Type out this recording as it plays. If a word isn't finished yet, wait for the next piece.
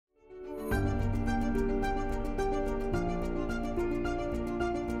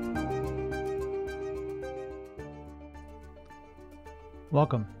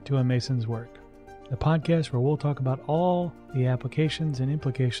Welcome to A Mason's Work, the podcast where we'll talk about all the applications and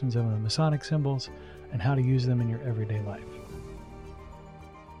implications of the Masonic symbols and how to use them in your everyday life.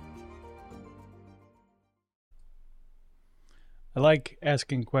 I like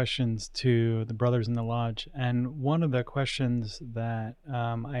asking questions to the brothers in the lodge, and one of the questions that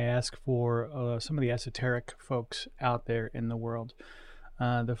I ask for some of the esoteric folks out there in the world,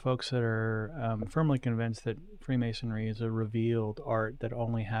 the folks that are firmly convinced that Freemasonry is a revealed art that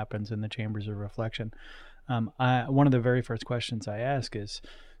only happens in the chambers of reflection. One of the very first questions I ask is,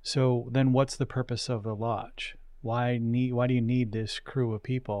 so then what's the purpose of the lodge? Why do you need this crew of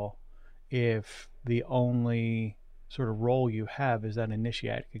people if the only sort of role you have is that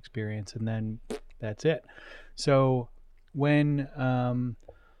initiatic experience, and then that's it? So when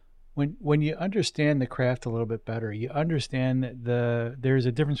you understand the craft a little bit better, you understand that there's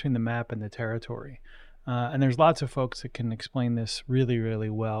a difference between the map and the territory. And there's lots of folks that can explain this really, really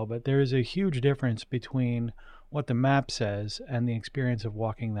well, but there is a huge difference between what the map says and the experience of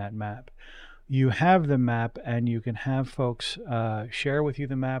walking that map. You have the map and you can have folks share with you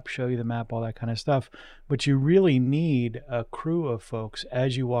the map, show you the map, all that kind of stuff, but you really need a crew of folks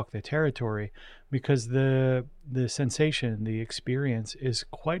as you walk the territory, because the sensation, the experience is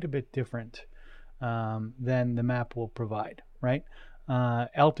quite a bit different than the map will provide, right?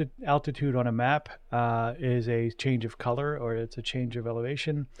 Altitude on a map is a change of color, or it's a change of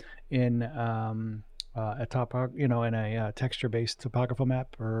elevation in a texture-based topographical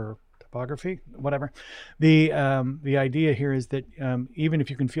map or topography, whatever. The idea here is that even if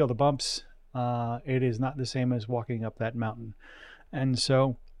you can feel the bumps, it is not the same as walking up that mountain. And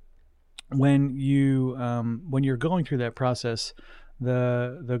so when you're going through that process,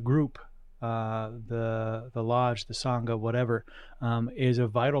 the group, the lodge, the sangha, whatever, is a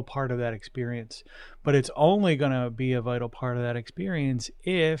vital part of that experience. But it's only going to be a vital part of that experience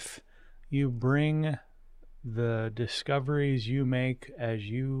if you bring the discoveries you make as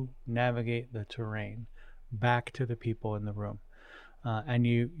you navigate the terrain back to the people in the room. And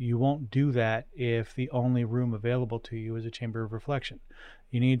you won't do that if the only room available to you is a chamber of reflection.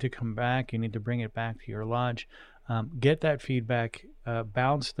 You need to come back, you need to bring it back to your lodge, get that feedback,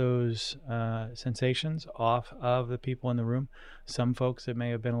 bounce those sensations off of the people in the room. Some folks that may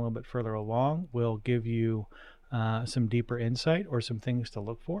have been a little bit further along will give you some deeper insight or some things to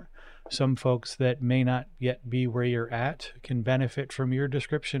look for. Some folks that may not yet be where you're at can benefit from your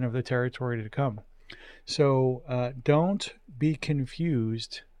description of the territory to come. So don't be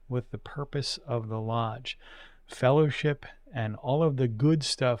confused with the purpose of the lodge. Fellowship and all of the good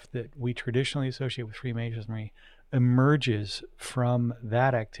stuff that we traditionally associate with Freemasonry emerges from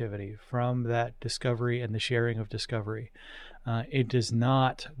that activity, from that discovery and the sharing of discovery. It is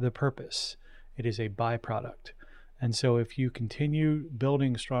not the purpose. It is a byproduct. And so if you continue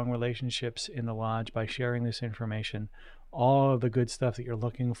building strong relationships in the lodge by sharing this information, all of the good stuff that you're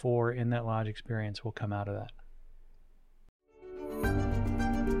looking for in that lodge experience will come out of that.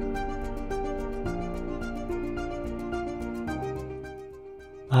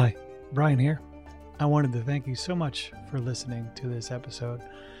 Hi, Brian here. I wanted to thank you so much for listening to this episode.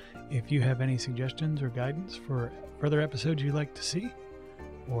 If you have any suggestions or guidance for further episodes you'd like to see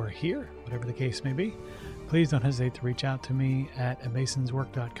or hear, whatever the case may be, please don't hesitate to reach out to me at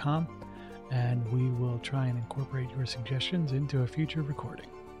amasonswork.com, and we will try and incorporate your suggestions into a future recording.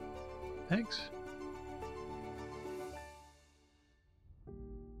 Thanks.